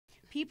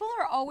People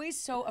are always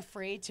so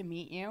afraid to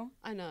meet you.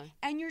 I know.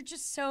 And you're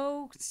just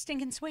so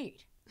stinking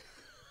sweet.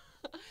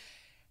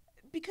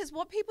 Because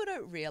what people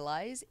don't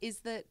realize is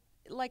that,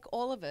 like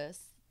all of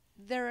us,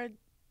 there are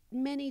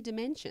many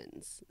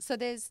dimensions. So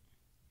there's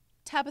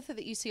Tabatha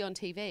that you see on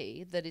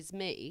TV that is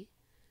me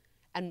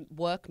and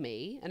work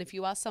me. And if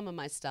you ask some of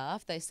my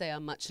staff, they say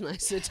I'm much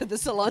nicer to the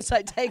salons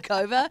I take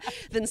over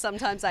than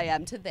sometimes I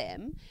am to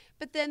them.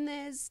 But then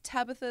there's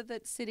Tabatha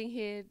that's sitting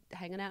here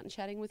hanging out and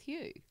chatting with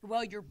you.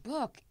 Well, your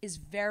book is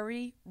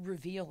very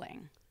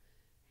revealing.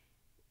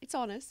 It's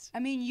honest.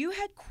 I mean, you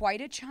had quite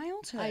a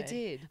childhood. I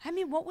did. I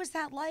mean, what was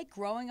that like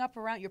growing up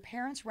around, your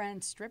parents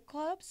ran strip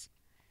clubs?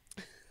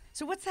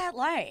 So what's that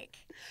like?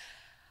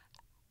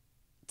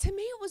 To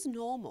me, it was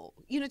normal.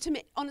 You know,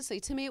 honestly,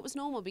 to me, it was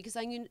normal because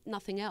I knew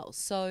nothing else.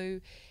 So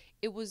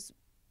it was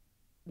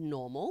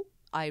normal.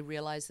 I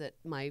realized that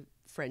my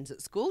friends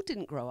at school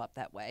didn't grow up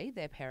that way.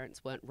 Their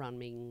parents weren't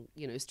running,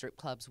 strip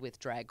clubs with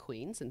drag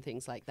queens and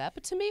things like that.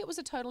 But to me, it was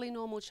a totally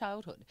normal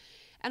childhood.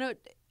 And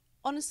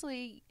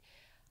honestly,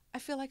 I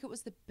feel like it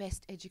was the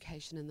best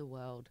education in the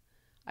world.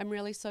 I'm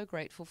really so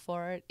grateful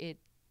for it.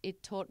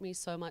 It taught me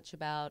so much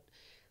about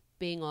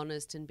being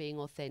honest and being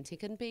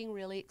authentic and being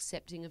really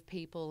accepting of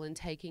people and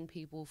taking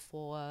people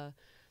for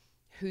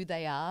who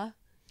they are.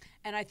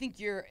 And I think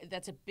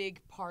that's a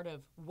big part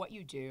of what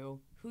you do,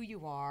 who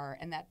you are,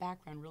 and that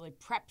background really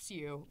preps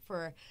you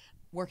for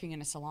working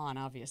in a salon,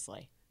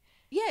 obviously.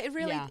 Yeah, it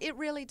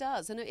really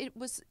does. And it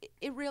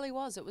really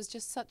was. It was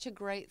just such a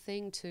great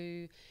thing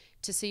to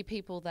see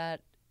people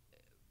that,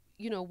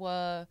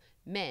 were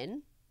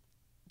men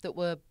that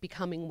were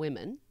becoming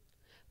women,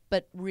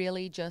 but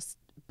really just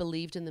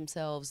believed in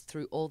themselves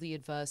through all the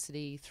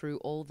adversity, through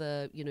all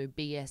the,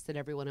 BS that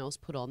everyone else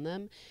put on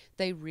them.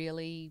 They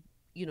really,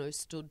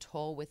 stood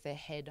tall with their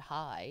head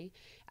high.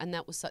 And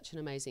that was such an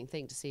amazing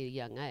thing to see at a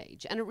young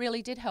age. And it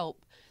really did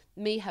help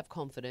me have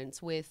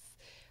confidence with,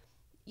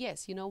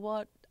 yes, you know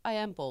what? I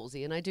am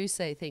ballsy and I do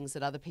say things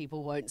that other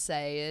people won't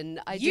say. And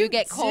I do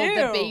get called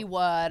the B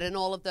word and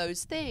all of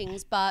those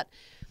things. But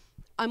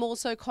I'm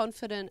also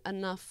confident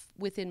enough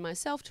within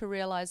myself to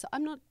realize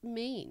I'm not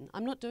mean.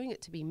 I'm not doing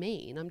it to be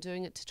mean. I'm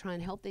doing it to try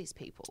and help these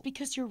people.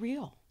 Because you're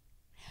real.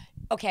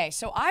 Okay,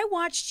 so I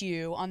watched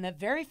you on the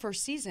very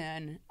first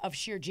season of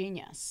Sheer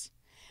Genius.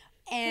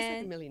 And it was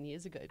like a million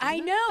years ago, I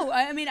know.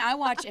 I mean, I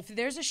watch, if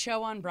there's a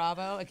show on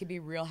Bravo, it could be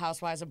Real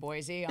Housewives of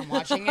Boise. I'm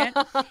watching it.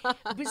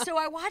 But so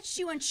I watched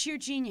you on Sheer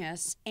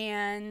Genius,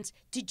 and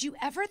did you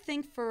ever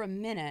think for a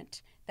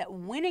minute that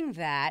winning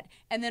that,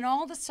 and then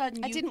all of a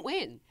sudden I didn't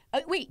win.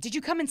 Wait, did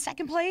you come in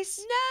second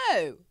place?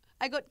 No.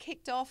 I got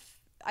kicked off.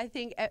 I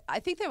think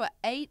there were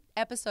 8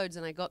 episodes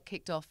and I got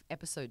kicked off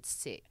episode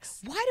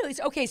 6.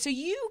 Okay, so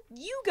you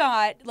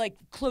got like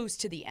close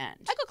to the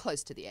end. I got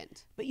close to the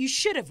end. But you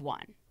should have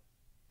won.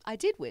 I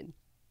did win.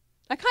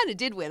 I kind of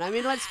did win. I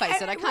mean, let's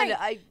face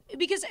it.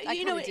 Because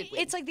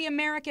it's like the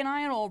American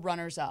Idol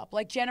runners-up,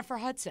 like Jennifer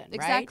Hudson, right?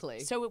 Exactly.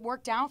 So it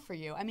worked out for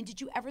you. I mean,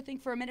 did you ever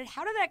think for a minute,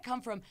 how did that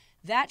come from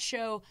that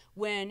show?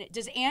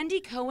 Does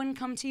Andy Cohen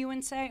come to you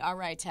and say, "All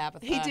right,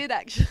 Tabatha"? He did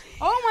actually.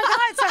 Oh my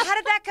God! So how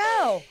did that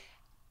go?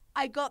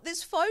 I got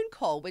this phone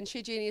call when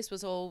Sheer Genius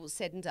was all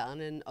said and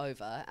done and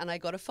over, and I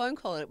got a phone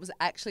call, and it was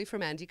actually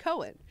from Andy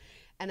Cohen,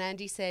 and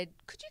Andy said,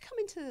 "Could you come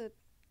into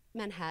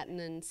Manhattan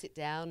and sit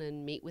down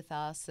and meet with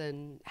us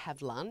and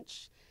have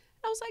lunch?"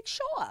 And I was like,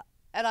 sure.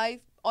 And I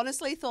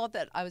honestly thought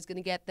that I was going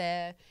to get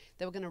there.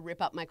 They were going to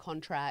rip up my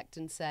contract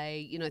and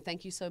say,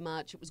 thank you so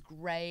much. It was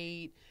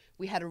great.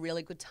 We had a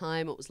really good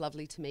time. It was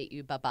lovely to meet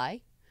you.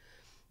 Bye-bye.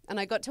 And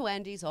I got to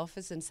Andy's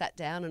office and sat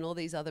down, and all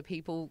these other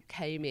people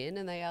came in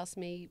and they asked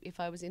me if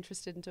I was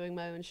interested in doing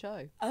my own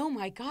show. Oh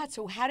my God.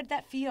 So how did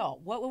that feel?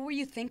 What were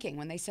you thinking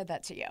when they said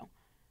that to you?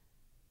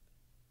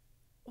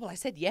 Well, I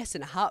said yes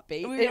in a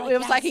heartbeat. It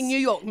was like a New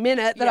York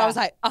minute that I was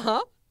like,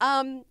 uh-huh.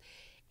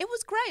 It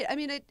was great. I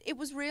mean, it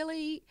was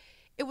really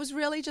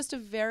just a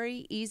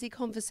very easy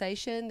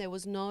conversation. There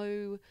was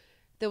no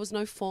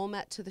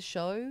format to the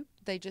show.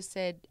 They just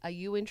said, are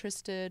you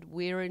interested?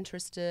 We're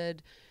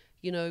interested.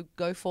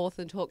 Go forth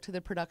and talk to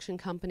the production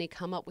company,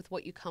 come up with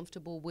what you're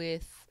comfortable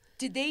with.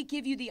 Did they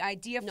give you the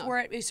idea for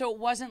it? So it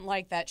wasn't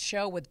like that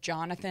show with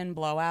Jonathan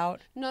Blowout?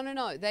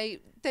 No. They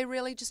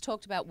really just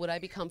talked about, would I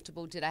be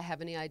comfortable? Did I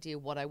have any idea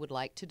what I would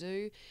like to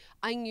do?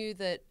 I knew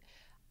that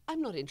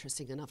I'm not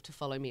interesting enough to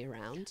follow me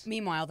around.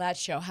 Meanwhile, that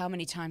show, how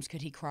many times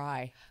could he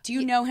cry? Do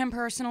you know him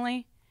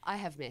personally? I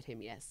have met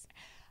him, yes.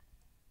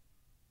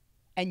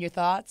 And your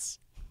thoughts?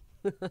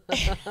 I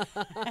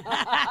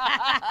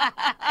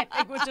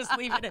think we'll just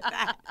leave it at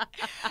that.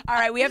 All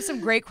right, we have some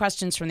great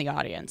questions from the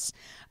audience.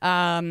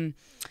 Leanne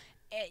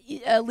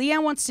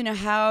wants to know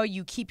how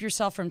you keep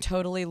yourself from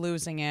totally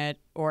losing it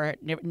or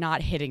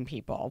not hitting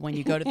people when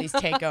you go to these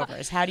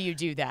takeovers. How do you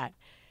do that?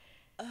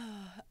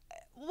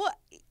 What?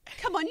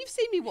 Come on, you've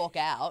seen me walk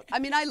out. I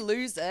mean, I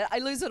lose it. I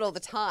lose it all the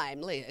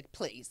time. Leah,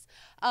 please.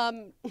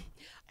 I'm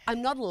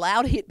not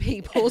allowed to hit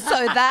people,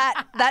 so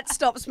that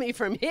stops me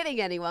from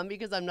hitting anyone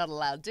because I'm not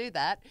allowed to do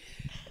that.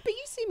 But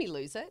you see me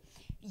lose it.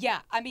 Yeah,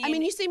 I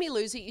mean, you see me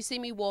lose it. You see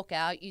me walk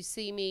out. You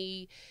see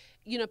me,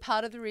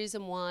 part of the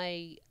reason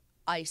why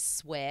I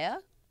swear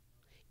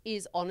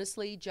is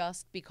honestly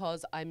just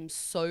because I'm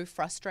so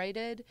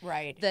frustrated.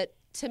 Right. That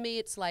to me,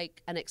 it's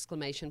like an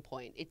exclamation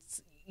point.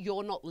 It's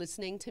you're not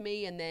listening to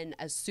me. And then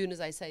as soon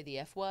as I say the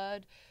F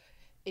word,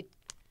 it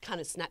kind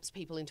of snaps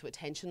people into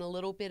attention a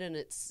little bit, and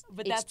it's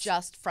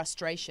just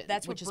frustration,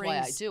 which is why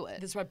I do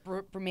it. That's what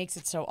makes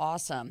it so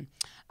awesome.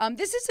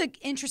 This is an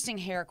interesting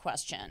hair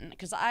question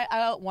because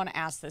I want to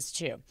ask this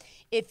too.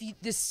 If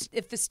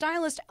the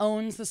stylist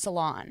owns the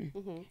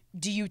salon,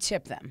 do you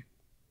tip them?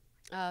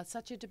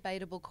 Such a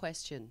debatable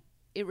question.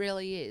 It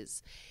really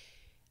is.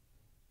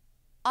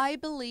 I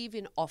believe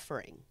in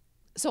offering.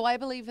 So I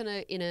believe in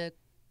a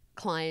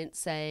client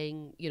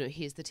saying,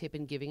 here's the tip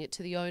and giving it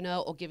to the owner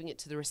or giving it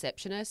to the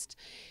receptionist.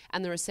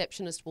 And the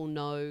receptionist will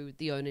know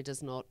the owner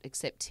does not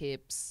accept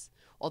tips,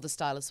 or the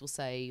stylist will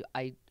say,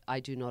 I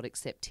do not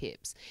accept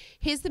tips.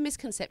 Here's the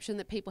misconception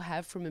that people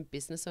have from a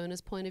business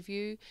owner's point of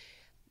view.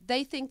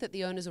 They think that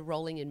the owners are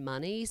rolling in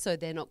money, so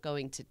they're not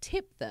going to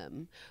tip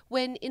them,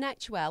 when in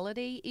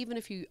actuality, even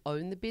if you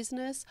own the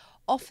business,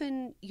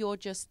 often you're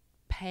just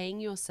paying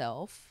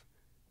yourself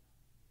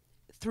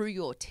through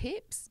your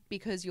tips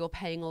because you're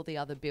paying all the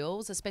other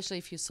bills, especially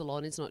if your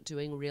salon is not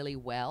doing really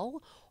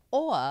well,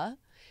 or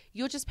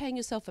you're just paying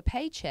yourself a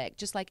paycheck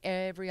just like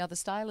every other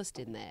stylist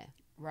in there.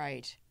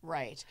 Right.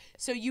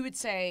 So you would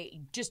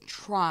say just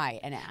try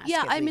and ask.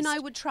 Yeah, I mean, I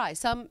would try.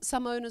 Some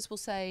owners will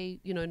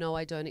say, no,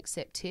 I don't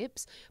accept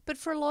tips. But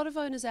for a lot of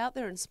owners out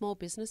there and small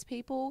business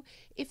people,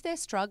 if they're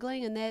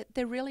struggling and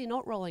they're really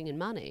not rolling in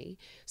money,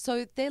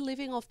 so they're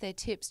living off their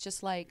tips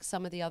just like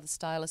some of the other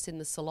stylists in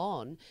the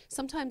salon,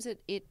 sometimes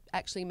it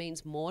actually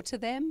means more to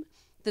them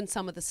than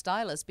some of the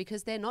stylists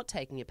because they're not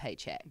taking a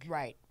paycheck.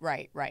 Right.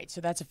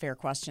 So that's a fair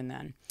question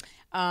then.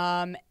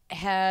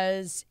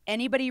 Has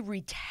anybody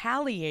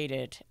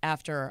retaliated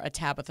after a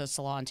Tabatha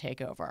salon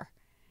takeover?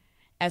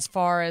 As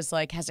far as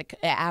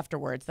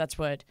afterwards? That's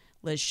what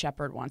Liz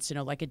Shepard wants to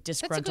know, like a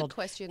disgruntled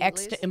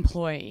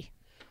ex-employee.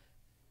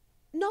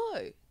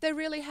 No, they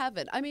really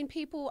haven't. I mean,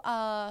 people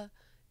are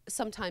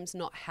sometimes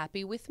not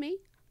happy with me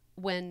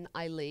when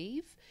I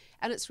leave.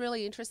 And it's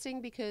really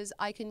interesting because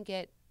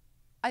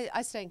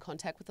I stay in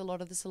contact with a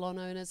lot of the salon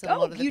owners and a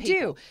lot of the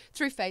people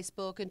through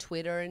Facebook and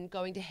Twitter, and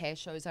going to hair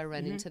shows I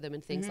run into them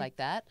and things like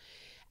that.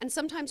 And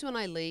sometimes when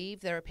I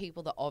leave, there are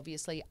people that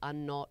obviously are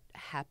not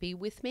happy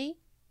with me.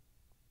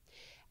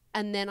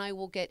 And then I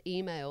will get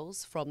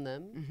emails from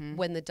them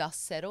when the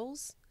dust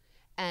settles,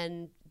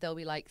 and they'll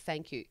be like,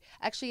 thank you.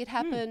 Actually, it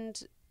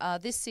happened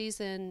this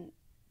season,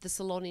 the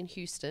salon in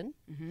Houston,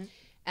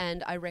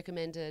 and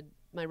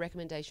my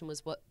recommendation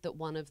was that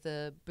one of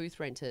the booth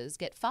renters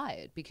get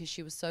fired because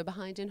she was so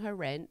behind in her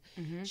rent.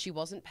 She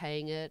wasn't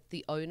paying it.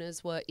 The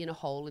owners were in a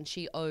hole, and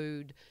she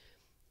owed,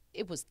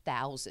 it was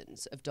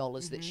thousands of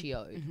dollars that she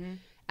owed.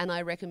 And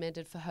I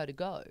recommended for her to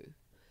go.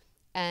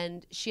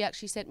 And she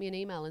actually sent me an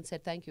email and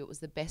said, thank you. It was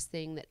the best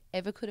thing that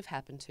ever could have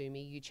happened to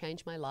me. You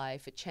changed my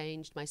life. It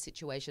changed my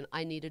situation.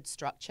 I needed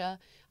structure.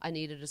 I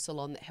needed a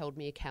salon that held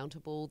me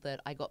accountable, that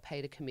I got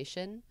paid a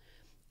commission.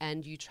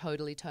 And you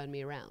totally turned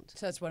me around.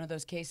 So it's one of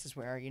those cases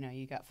where,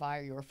 you got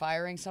fired. You were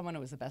firing someone. It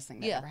was the best thing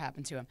that ever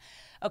happened to him.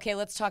 Okay,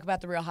 let's talk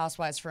about the Real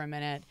Housewives for a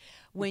minute.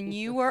 When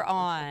you were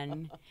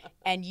on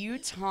and you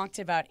talked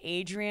about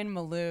Adrienne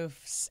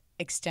Malouf's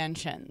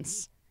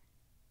extensions,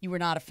 you were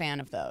not a fan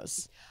of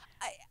those.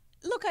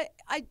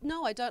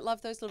 No, I don't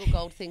love those little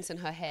gold things in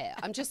her hair.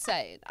 I'm just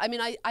saying. I mean,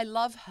 I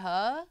love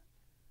her.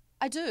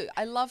 I do.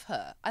 I love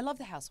her. I love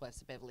the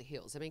Housewives of Beverly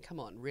Hills. I mean,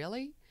 come on,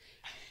 really?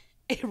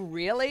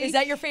 Really? Is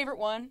that your favorite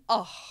one?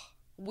 Oh,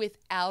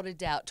 without a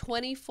doubt.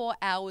 24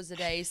 hours a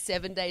day,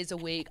 7 days a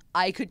week.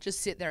 I could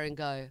just sit there and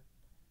go,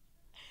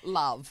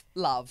 love.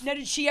 Now,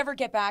 did she ever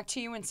get back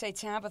to you and say,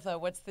 Tabatha,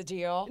 what's the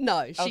deal?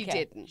 No, she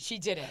didn't. She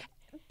didn't.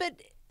 But,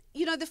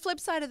 the flip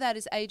side of that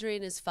is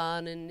Adrienne is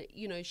fun, and,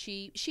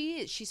 she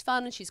is. She's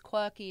fun, and she's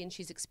quirky, and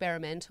she's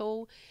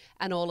experimental,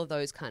 and all of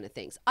those kind of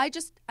things. I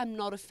just am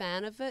not a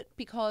fan of it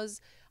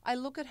because I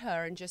look at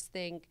her and just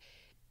think,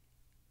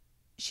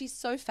 she's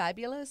so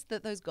fabulous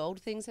that those gold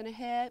things in her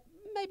hair,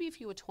 maybe if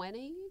you were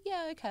 20,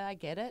 yeah, okay, I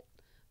get it.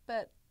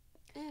 But,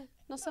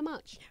 not so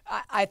much.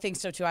 I think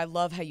so, too. I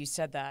love how you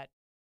said that.